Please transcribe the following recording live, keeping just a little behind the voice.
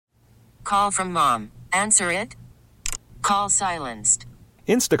Call from mom. Answer it. Call silenced.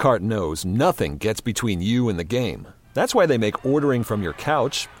 Instacart knows nothing gets between you and the game. That's why they make ordering from your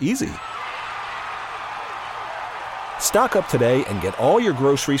couch easy. Stock up today and get all your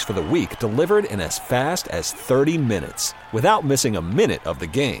groceries for the week delivered in as fast as 30 minutes without missing a minute of the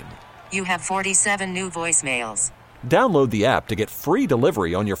game. You have 47 new voicemails. Download the app to get free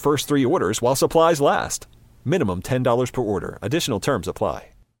delivery on your first 3 orders while supplies last. Minimum $10 per order. Additional terms apply.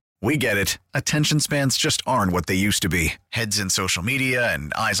 We get it. Attention spans just aren't what they used to be. Heads in social media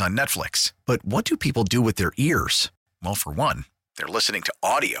and eyes on Netflix. But what do people do with their ears? Well, for one, they're listening to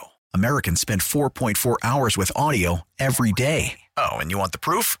audio. Americans spend 4.4 hours with audio every day. Oh, and you want the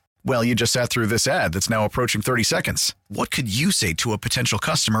proof? Well, you just sat through this ad that's now approaching 30 seconds. What could you say to a potential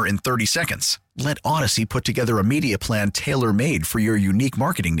customer in 30 seconds? Let Odyssey put together a media plan tailor-made for your unique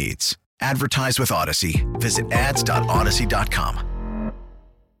marketing needs. Advertise with Odyssey. Visit ads.odyssey.com.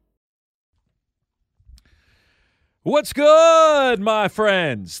 What's good, my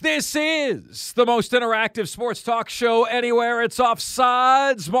friends? This is the most interactive sports talk show anywhere. It's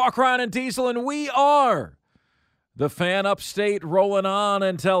Offsides. Mark, Ryan, and Diesel, and we are the Fan Upstate, rolling on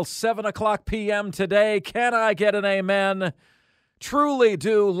until 7 o'clock p.m. today. Can I get an amen? Truly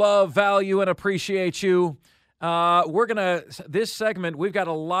do love, value, and appreciate you. This segment, we've got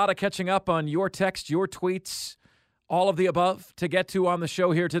a lot of catching up on your text, your tweets, all of the above to get to on the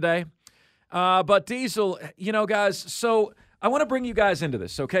show here today. But Diesel, guys, so I want to bring you guys into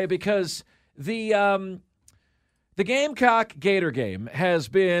this, okay? Because the Gamecock Gator game has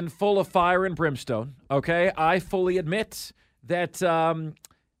been full of fire and brimstone, okay? I fully admit that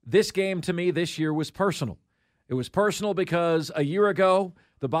this game to me this year was personal. It was personal because a year ago,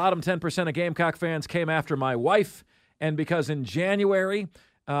 the bottom 10% of Gamecock fans came after my wife, and because in January,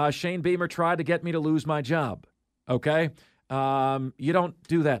 Shane Beamer tried to get me to lose my job, okay? You don't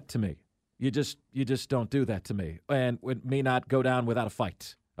do that to me. You just don't do that to me, and with me not go down without a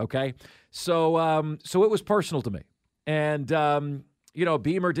fight, okay? So it was personal to me. And,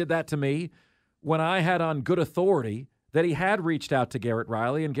 Beamer did that to me when I had on good authority that he had reached out to Garrett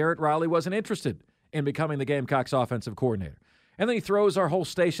Riley, and Garrett Riley wasn't interested in becoming the Gamecocks offensive coordinator. And then he throws our whole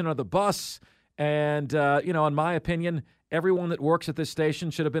station under the bus, and, in my opinion, everyone that works at this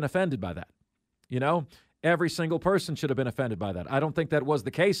station should have been offended by that, Every single person should have been offended by that. I don't think that was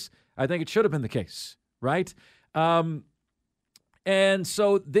the case. I think it should have been the case, right? And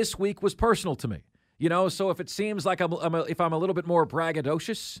so this week was personal to me. So if it seems like if I'm a little bit more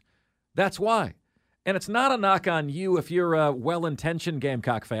braggadocious, that's why. And it's not a knock on you if you're a well-intentioned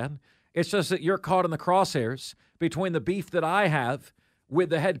Gamecock fan. It's just that you're caught in the crosshairs between the beef that I have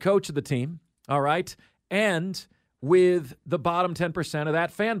with the head coach of the team, all right, and with the bottom 10% of that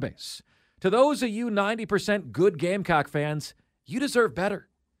fan base. To those of you 90% good Gamecock fans, you deserve better.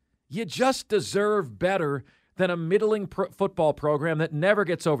 You just deserve better than a middling football program that never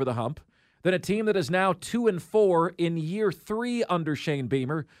gets over the hump, than a team that is now 2-4 in year 3 under Shane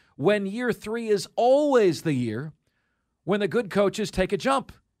Beamer, when year 3 is always the year when the good coaches take a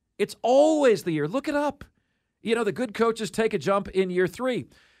jump. It's always the year. Look it up. The good coaches take a jump in year 3.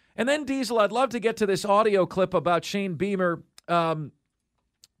 And then, Diesel, I'd love to get to this audio clip about Shane Beamer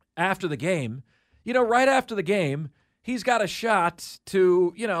after the game. Right after the game, he's got a shot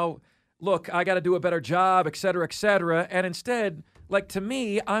to, look, I got to do a better job, et cetera, et cetera. And instead, to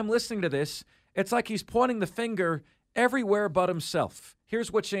me, I'm listening to this. It's like he's pointing the finger everywhere but himself.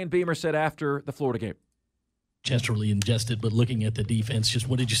 Here's what Shane Beamer said after the Florida game. Chance to really ingest it, but looking at the defense, just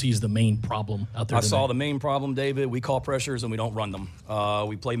what did you see as the main problem out there? I saw the main problem, David. We call pressures and we don't run them.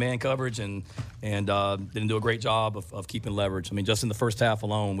 We play man coverage and didn't do a great job of keeping leverage. I mean, just in the first half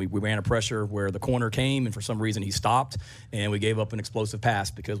alone, we ran a pressure where the corner came and for some reason he stopped, and we gave up an explosive pass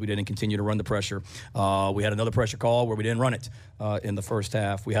because we didn't continue to run the pressure. We had another pressure call where we didn't run it in the first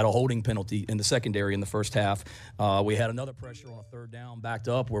half. We had a holding penalty in the secondary in the first half. We had another pressure on a third down backed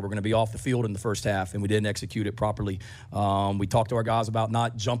up where we're going to be off the field in the first half, and we didn't execute it properly. We talked to our guys about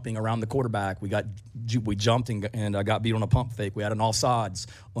not jumping around the quarterback. We jumped and got beat on a pump fake. We had an offsides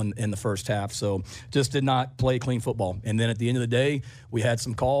in the first half, so just did not play clean football. And then at the end of the day, we had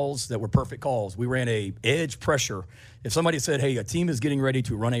some calls that were perfect calls. We ran a edge pressure. If somebody said, hey, a team is getting ready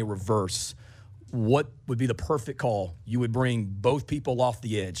to run a reverse, what would be the perfect call? You would bring both people off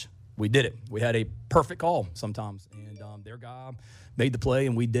the edge. We did it. We had a perfect call sometimes, and their guy made the play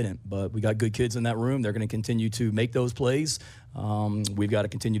and we didn't. But we got good kids in that room. They're going to continue to make those plays. We've got to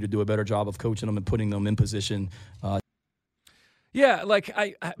continue to do a better job of coaching them and putting them in position. Yeah,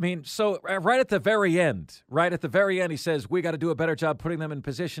 I mean, so right at the very end, he says, we got to do a better job putting them in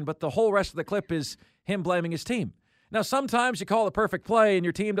position. But the whole rest of the clip is him blaming his team. Now, sometimes you call a perfect play and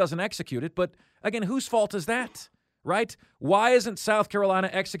your team doesn't execute it, but again, whose fault is that, right? Why isn't South Carolina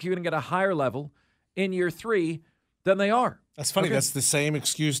executing at a higher level in year 3 than they are? That's funny. Okay. That's the same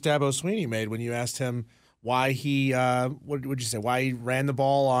excuse Dabo Swinney made when you asked him why he what would you say? Why he ran the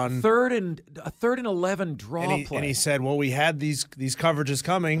ball on third and 11 draw play. And he said, "Well, we had these coverages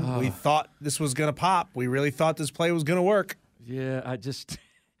coming. We thought this was going to pop. We really thought this play was going to work." Yeah,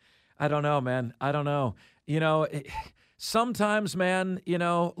 I don't know, man. I don't know. Sometimes, man,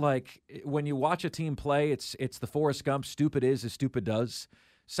 like when you watch a team play, it's the Forrest Gump. Stupid is as stupid does.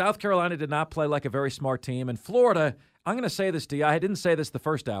 South Carolina did not play like a very smart team, and Florida. I'm going to say this to you. I didn't say this the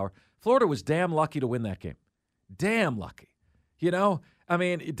first hour. Florida was damn lucky to win that game. Damn lucky.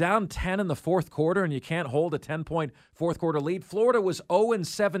 Down 10 in the fourth quarter and you can't hold a 10-point fourth quarter lead. Florida was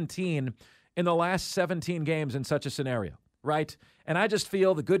 0-17 in the last 17 games in such a scenario, right? And I just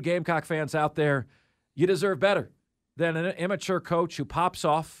feel the good Gamecock fans out there, you deserve better than an immature coach who pops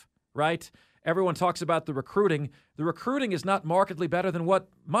off, right? Everyone talks about the recruiting. The recruiting is not markedly better than what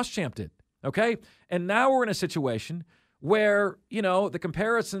Muschamp did. Okay? And now we're in a situation where, the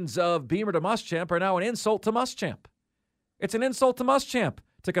comparisons of Beamer to Muschamp are now an insult to Muschamp. It's an insult to Muschamp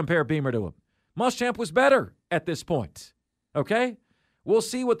to compare Beamer to him. Muschamp was better at this point. Okay? We'll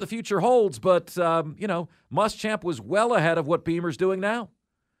see what the future holds, but, Muschamp was well ahead of what Beamer's doing now.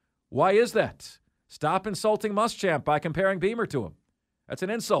 Why is that? Stop insulting Muschamp by comparing Beamer to him. That's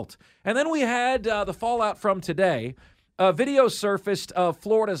an insult. And then we had the fallout from today. A video surfaced of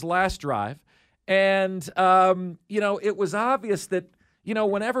Florida's last drive, and, it was obvious that,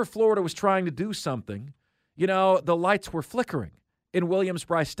 whenever Florida was trying to do something, the lights were flickering in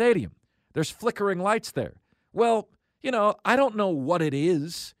Williams-Brice Stadium. There's flickering lights there. Well, I don't know what it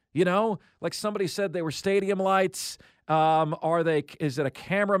is, like somebody said they were stadium lights. Is it a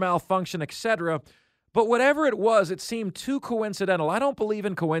camera malfunction, etc.? But whatever it was, it seemed too coincidental. I don't believe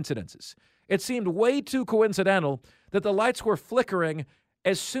in coincidences. It seemed way too coincidental that the lights were flickering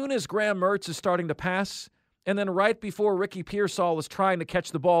as soon as Graham Mertz is starting to pass, and then right before Ricky Pearsall is trying to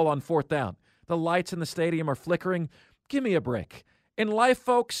catch the ball on fourth down. The lights in the stadium are flickering. Give me a break. In life,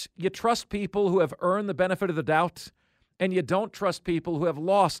 folks, you trust people who have earned the benefit of the doubt, and you don't trust people who have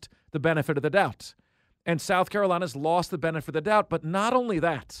lost the benefit of the doubt. And South Carolina's lost the benefit of the doubt, but not only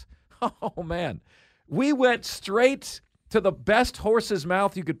that. Oh, man. We went straight to the best horse's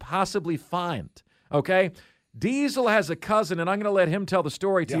mouth you could possibly find, okay? Diesel has a cousin, and I'm going to let him tell the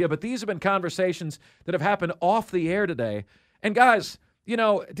story to you, but these have been conversations that have happened off the air today. And, guys,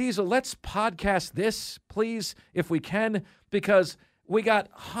 Diesel, let's podcast this, please, if we can, because we got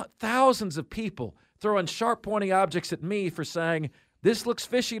thousands of people throwing sharp, pointy objects at me for saying, this looks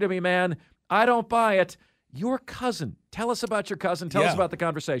fishy to me, man. I don't buy it. Your cousin. Tell us about your cousin. Tell us about the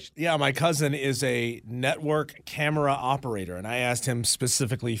conversation. Yeah, my cousin is a network camera operator, and I asked him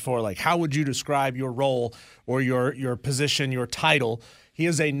specifically for, how would you describe your role or your position, your title? He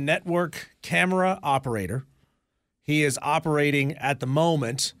is a network camera operator. He is operating at the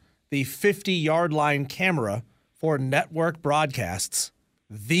moment the 50-yard line camera for network broadcasts.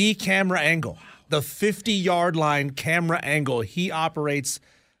 The camera angle, the 50-yard line camera angle. He operates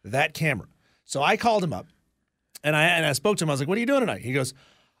that camera. So I called him up. And I spoke to him. I was like, what are you doing tonight? He goes,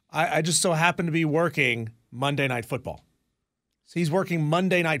 I just so happen to be working Monday Night Football. So he's working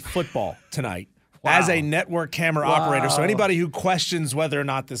Monday Night Football tonight as a network camera operator. So anybody who questions whether or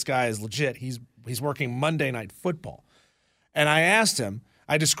not this guy is legit, he's working Monday Night Football. And I asked him,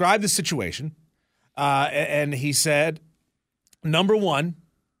 I described the situation, and he said, number one,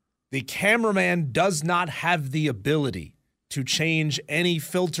 the cameraman does not have the ability to change any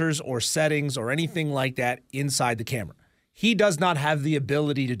filters or settings or anything like that inside the camera. He does not have the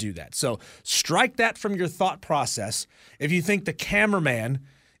ability to do that. So strike that from your thought process if you think the cameraman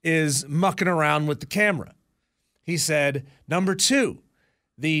is mucking around with the camera. He said, number two,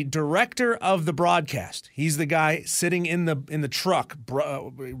 the director of the broadcast, he's the guy sitting in the truck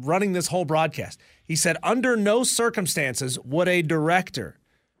running this whole broadcast. He said, under no circumstances would a director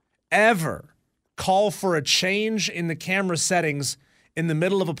ever call for a change in the camera settings in the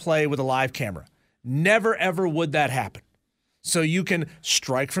middle of a play with a live camera. Never, ever would that happen. So you can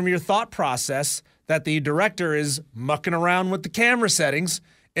strike from your thought process that the director is mucking around with the camera settings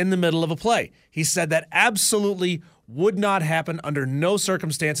in the middle of a play. He said that absolutely would not happen. Under no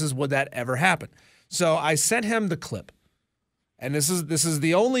circumstances would that ever happen. So I sent him the clip. And this is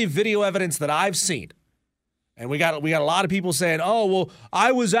the only video evidence that I've seen. And we got a lot of people saying, oh, well,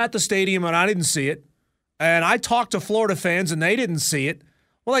 I was at the stadium and I didn't see it. And I talked to Florida fans and they didn't see it.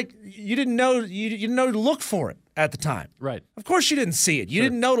 Well, you didn't know to look for it at the time. Right. Of course you didn't see it. You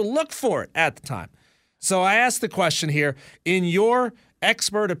didn't know to look for it at the time. So I asked the question here, in your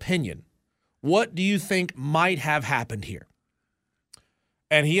expert opinion, what do you think might have happened here?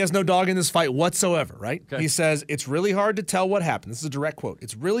 And he has no dog in this fight whatsoever, right? Okay. He says, it's really hard to tell what happened. This is a direct quote.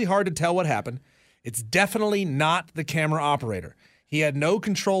 It's really hard to tell what happened. It's definitely not the camera operator. He had no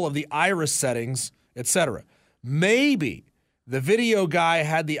control of the iris settings, etc. Maybe the video guy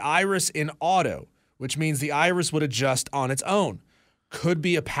had the iris in auto, which means the iris would adjust on its own. Could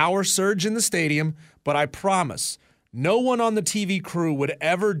be a power surge in the stadium, but I promise no one on the TV crew would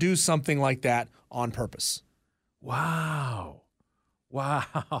ever do something like that on purpose. Wow.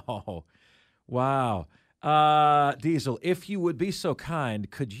 Diesel, if you would be so kind,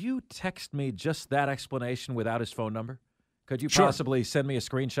 could you text me just that explanation without his phone number? Could you possibly send me a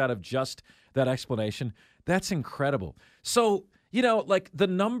screenshot of just that explanation? That's incredible. So, like the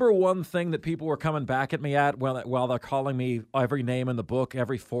number one thing that people were coming back at me at while they're calling me every name in the book,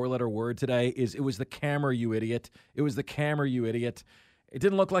 every four-letter word today, is it was the camera, you idiot. It was the camera, you idiot. It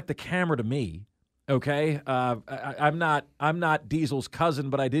didn't look like the camera to me. Okay, I'm not Diesel's cousin,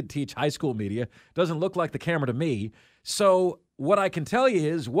 but I did teach high school media. Doesn't look like the camera to me. So what I can tell you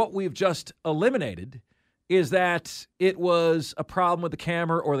is what we've just eliminated is that it was a problem with the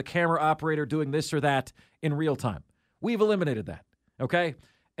camera or the camera operator doing this or that in real time. We've eliminated that, okay?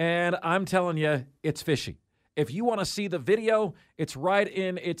 And I'm telling you, it's fishy. If you want to see the video, it's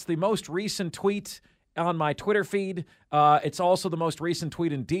the most recent tweet on my Twitter feed. It's also the most recent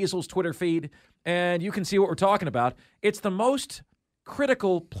tweet in Diesel's Twitter feed, and you can see what we're talking about. It's the most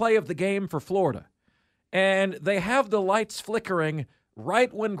critical play of the game for Florida, and they have the lights flickering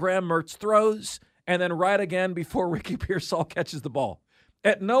right when Graham Mertz throws and then right again before Ricky Pearsall catches the ball.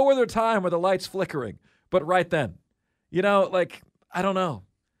 At no other time are the lights flickering, but right then. I don't know.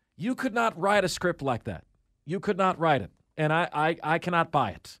 You could not write a script like that. You could not write it, and I cannot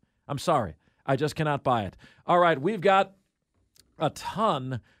buy it. I'm sorry. I just cannot buy it. All right, we've got a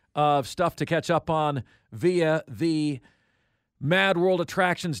ton of stuff to catch up on via the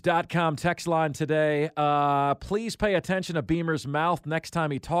MadWorldAttractions.com text line today. Please pay attention to Beamer's mouth next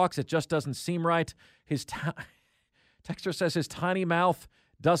time he talks. It just doesn't seem right. Texter says his tiny mouth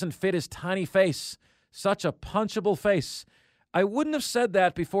doesn't fit his tiny face. Such a punchable face. I wouldn't have said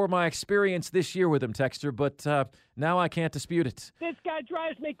that before my experience this year with him, Texter, but now I can't dispute it. This guy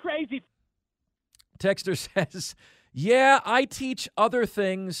drives me crazy. Texter says, yeah, I teach other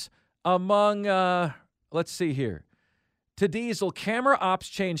things among, let's see here. To Diesel, camera ops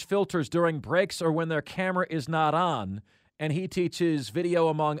change filters during breaks or when their camera is not on, and he teaches video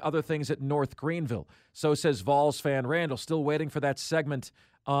among other things at North Greenville. So says Vols fan Randall, still waiting for that segment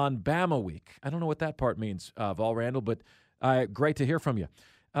on Bama Week. I don't know what that part means, Vol Randall, but great to hear from you.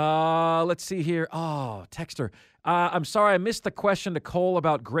 Let's see here. Oh, Texter. I'm sorry I missed the question to Cole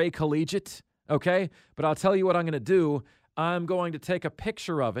about Gray Collegiate. Okay, but I'll tell you what I'm going to do. I'm going to take a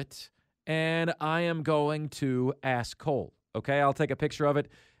picture of it, and I am going to ask Cole. Okay, I'll take a picture of it.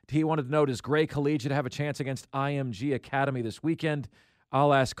 He wanted to know, does Gray Collegiate have a chance against IMG Academy this weekend?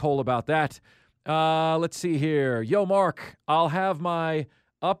 I'll ask Cole about that. Let's see here. Yo, Mark, I'll have my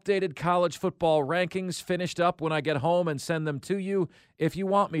updated college football rankings finished up when I get home and send them to you if you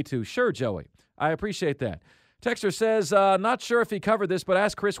want me to. Sure, Joey. I appreciate that. Texter says, not sure if he covered this, but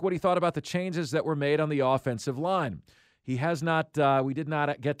ask Chris what he thought about the changes that were made on the offensive line. He has not, we did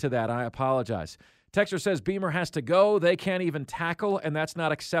not get to that. I apologize. Texter says, Beamer has to go. They can't even tackle, and that's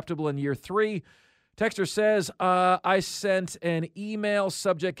not acceptable in year 3. Texter says, I sent an email.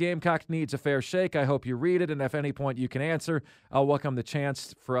 Subject Gamecock needs a fair shake. I hope you read it, and if at any point you can answer, I'll welcome the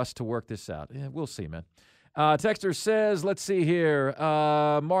chance for us to work this out. Yeah, we'll see, man. Texter says, let's see here.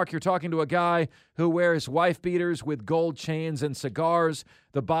 Mark, you're talking to a guy who wears wife beaters with gold chains and cigars.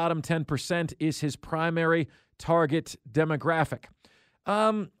 The bottom 10% is his primary target demographic.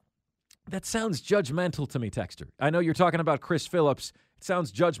 That sounds judgmental to me, Texter. I know you're talking about Chris Phillips. It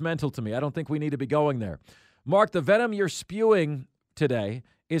sounds judgmental to me. I don't think we need to be going there. Mark, the venom you're spewing today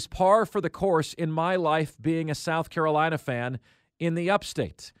is par for the course in my life being a South Carolina fan in the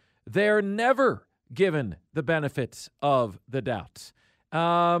upstate. They're never given the benefits of the doubt.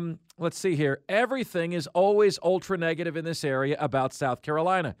 Let's see here. Everything is always ultra negative in this area about South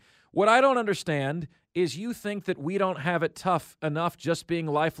Carolina. What I don't understand is you think that we don't have it tough enough just being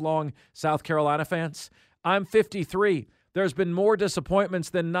lifelong South Carolina fans. I'm 53. There's been more disappointments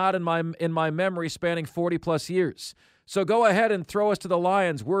than not in my memory spanning 40-plus years. So go ahead and throw us to the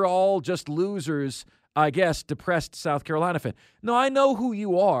Lions. We're all just losers, I guess, depressed South Carolina fan. No, I know who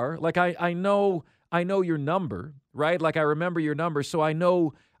you are. Like, I know your number, right? Like, I remember your number, so I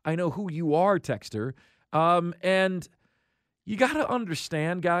know who you are, Texter. And You got to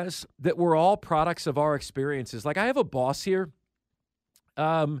understand, guys, that we're all products of our experiences. Like, I have a boss here.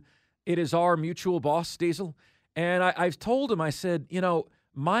 It is our mutual boss, Diesel. And I've told him, I said,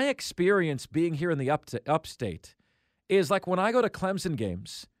 my experience being here in the upstate is like when I go to Clemson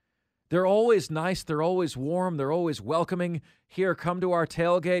games, they're always nice. They're always warm. They're always welcoming. Here, come to our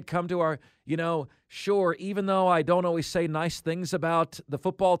tailgate. Come to our, sure, even though I don't always say nice things about the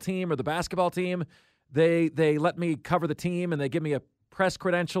football team or the basketball team, they let me cover the team and they give me a press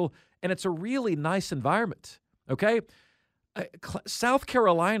credential. And it's a really nice environment, okay? South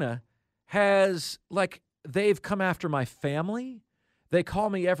Carolina has, they've come after my family. They call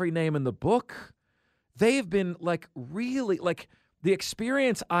me every name in the book. They've been, really, the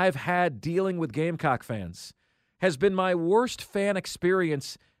experience I've had dealing with Gamecock fans has been my worst fan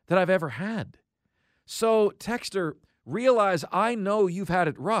experience that I've ever had. So, Texter, realize I know you've had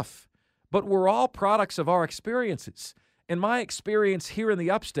it rough, but we're all products of our experiences. And my experience here in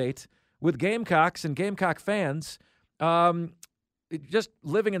the upstate with Gamecocks and Gamecock fans, just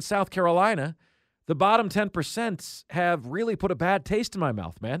living in South Carolina, the bottom 10% have really put a bad taste in my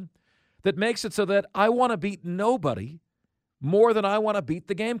mouth, man. That makes it so that I want to beat nobody more than I want to beat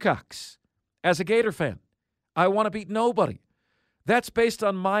the Gamecocks. As a Gator fan, I want to beat nobody. That's based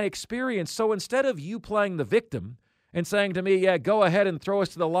on my experience. So instead of you playing the victim and saying to me, yeah, go ahead and throw us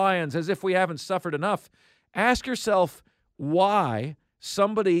to the Lions as if we haven't suffered enough, ask yourself why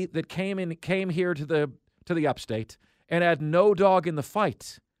somebody that came here to the upstate and had no dog in the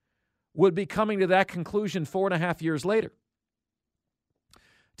fight would be coming to that conclusion 4.5 years later.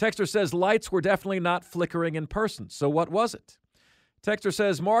 Texter says, lights were definitely not flickering in person. So what was it? Texter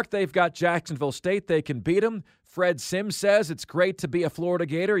says, Mark, they've got Jacksonville State. They can beat them. Fred Sims says, it's great to be a Florida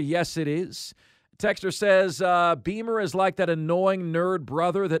Gator. Yes, it is. Texter says, Beamer is like that annoying nerd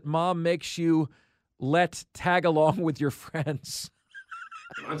brother that mom makes you let tag along with your friends.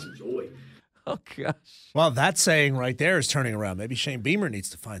 Find some joy. Oh, gosh. Well, that saying right there is turning around. Maybe Shane Beamer needs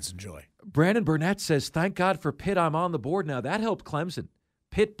to find some joy. Brandon Burnett says, thank God for Pitt. I'm on the board now. That helped Clemson.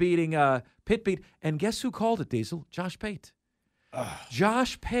 Pitt beat, and guess who called it, Diesel? Josh Pate.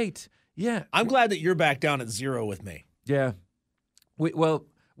 Josh Pate. Yeah. I'm glad that you're back down at 0 with me. Yeah. We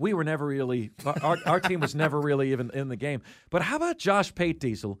were never really, our team was never really even in the game. But how about Josh Pate,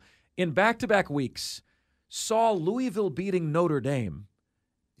 Diesel, in back-to-back weeks, saw Louisville beating Notre Dame,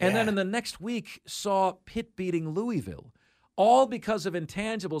 and then in the next week saw Pitt beating Louisville, all because of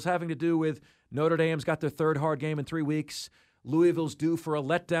intangibles having to do with Notre Dame's got their third hard game in 3 weeks, Louisville's due for a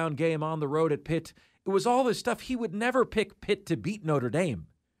letdown game on the road at Pitt. It was all this stuff. He would never pick Pitt to beat Notre Dame,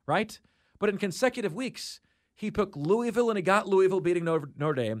 right? But in consecutive weeks, he picked Louisville, and he got Louisville beating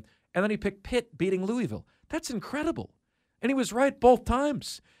Notre Dame, and then he picked Pitt beating Louisville. That's incredible. And he was right both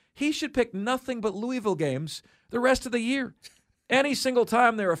times. He should pick nothing but Louisville games the rest of the year. Any single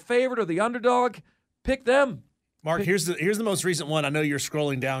time they're a favorite or the underdog, pick them. Mark, here's the most recent one. I know you're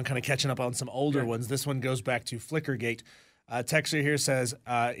scrolling down, kind of catching up on some older ones. This one goes back to Flickergate. Texter here says,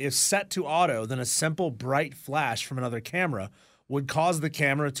 if set to auto, then a simple bright flash from another camera would cause the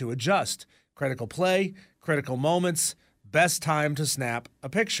camera to adjust. Critical play, critical moments, best time to snap a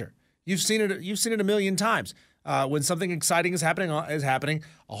picture. You've seen it a million times. When something exciting is happening,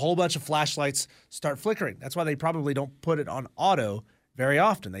 a whole bunch of flashlights start flickering. That's why they probably don't put it on auto very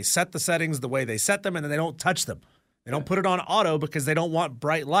often. They set the settings the way they set them, and then they don't touch them. They don't put it on auto because they don't want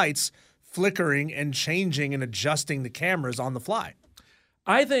bright lights flickering and changing and adjusting the cameras on the fly.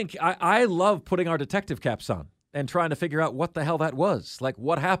 I think I love putting our detective caps on and trying to figure out what the hell that was. Like,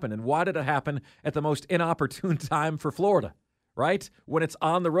 what happened and why did it happen at the most inopportune time for Florida, right? When it's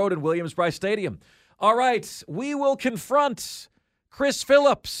on the road in Williams-Brice Stadium. All right, we will confront Chris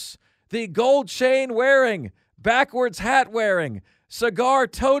Phillips, the gold chain wearing, backwards hat wearing, cigar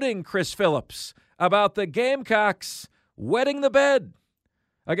toting Chris Phillips, about the Gamecocks wetting the bed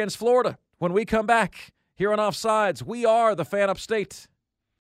against Florida when we come back here on Offsides. We are the Fan Upstate.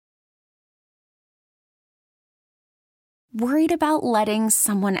 Worried about letting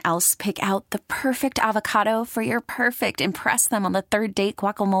someone else pick out the perfect avocado for your perfect impress them on the third date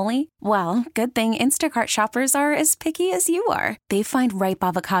guacamole? Well, good thing Instacart shoppers are as picky as you are. They find ripe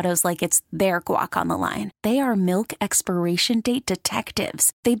avocados like it's their guac on the line. They are milk expiration date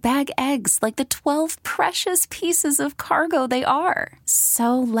detectives. They bag eggs like the 12 precious pieces of cargo they are.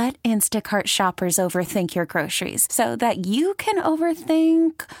 So let Instacart shoppers overthink your groceries so that you can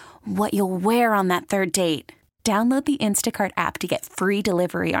overthink what you'll wear on that third date. Download the Instacart app to get free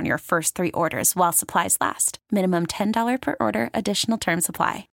delivery on your first 3 orders while supplies last. Minimum $10 per order. Additional terms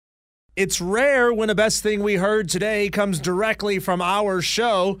apply. It's rare when the best thing we heard today comes directly from our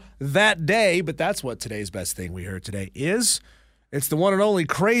show that day, but that's what today's best thing we heard today is. It's the one and only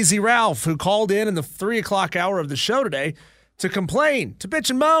Crazy Ralph, who called in the 3 o'clock hour of the show today to complain, to bitch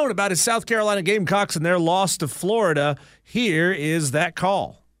and moan about his South Carolina Gamecocks and their loss to Florida. Here is that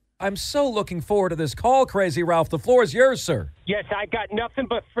call. I'm so looking forward to this call, Crazy Ralph. The floor is yours, sir. Yes, I got nothing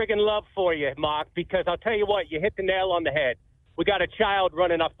but friggin' love for you, Mark, because I'll tell you what, you hit the nail on the head. We got a child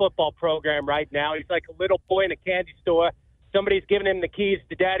running our football program right now. He's like a little boy in a candy store. Somebody's giving him the keys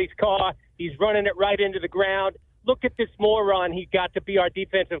to daddy's car. He's running it right into the ground. Look at this moron he got to be our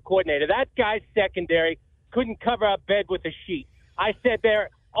defensive coordinator. That guy's secondary couldn't cover our bed with a sheet. I sat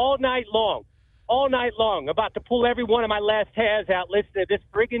there all night long, about to pull every one of my last hairs out listening to this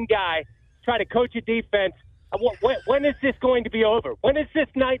friggin' guy try to coach a defense. When is this going to be over? When is this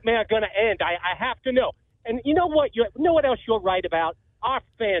nightmare going to end? I have to know. And you know what? You know what else you're right about? Our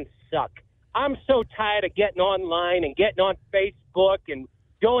fans suck. I'm so tired of getting online and getting on Facebook and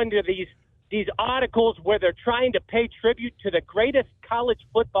going to these articles where they're trying to pay tribute to the greatest college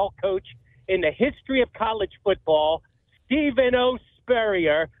football coach in the history of college football, Stephen O.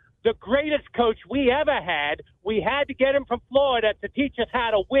 Spurrier, the greatest coach we ever had. We had to get him from Florida to teach us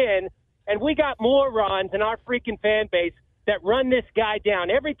how to win, and we got morons in our freaking fan base that run this guy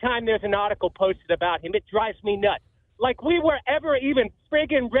down. Every time there's an article posted about him, it drives me nuts. Like we were ever even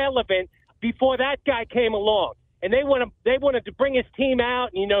friggin' relevant before that guy came along. And they wanted to bring his team out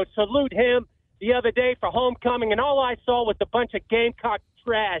and, salute him the other day for homecoming. And all I saw was a bunch of Gamecock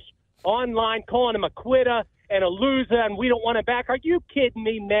trash online calling him a quitter and a loser and we don't want him back. Are you kidding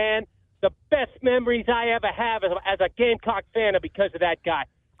me, man? The best memories I ever have as a Gamecock fan are because of that guy.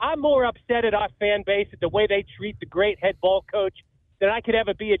 I'm more upset at our fan base at the way they treat the great head ball coach than I could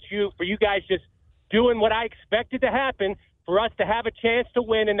ever be at you for you guys just doing what I expected to happen, for us to have a chance to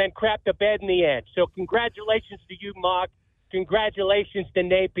win and then crap the bed in the end. So congratulations to you, Mark. Congratulations to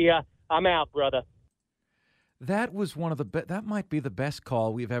Napier. I'm out, brother. That was one of that might be the best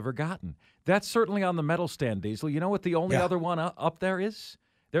call we've ever gotten. That's certainly on the medal stand, Diesel. You know what the only other one up there is?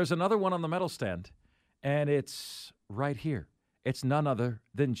 There's another one on the medal stand, and it's right here. It's none other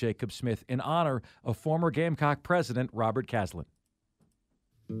than Jacob Smith in honor of former Gamecock president Robert Caslin.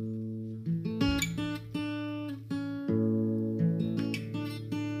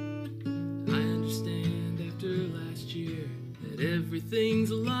 Everything's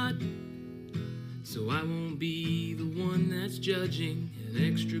a lot, so I won't be the one that's judging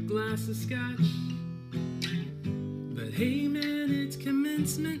an extra glass of scotch. But hey man, it's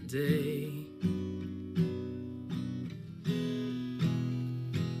commencement day.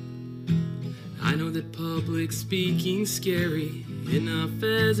 I know that public speaking's scary enough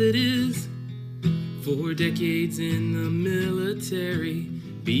as it is. 4 decades in the military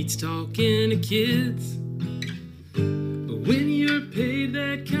beats talking to kids. When you're paid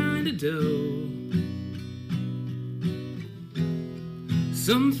that kind of dough,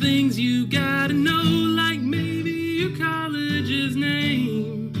 some things you gotta know, like maybe your college's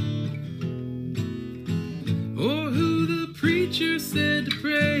name, or who the preacher said to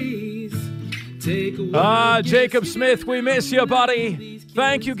praise. Take a Jacob Smith, we miss you, buddy.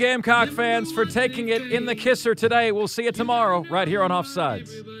 Thank you, Gamecock fans, for taking it in the kisser today. We'll see you tomorrow right here on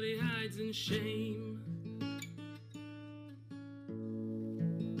Offsides. Everybody hides in shame.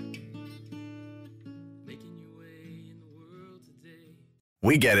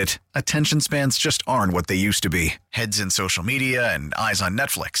 We get it. Attention spans just aren't what they used to be. Heads in social media and eyes on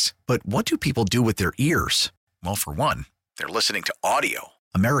Netflix. But what do people do with their ears? Well, for one, they're listening to audio.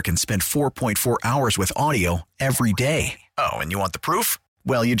 Americans spend 4.4 hours with audio every day. Oh, and you want the proof?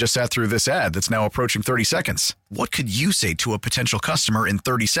 Well, you just sat through this ad that's now approaching 30 seconds. What could you say to a potential customer in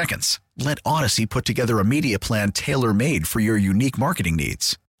 30 seconds? Let Odyssey put together a media plan tailor-made for your unique marketing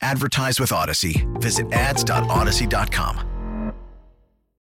needs. Advertise with Odyssey. Visit ads.odyssey.com.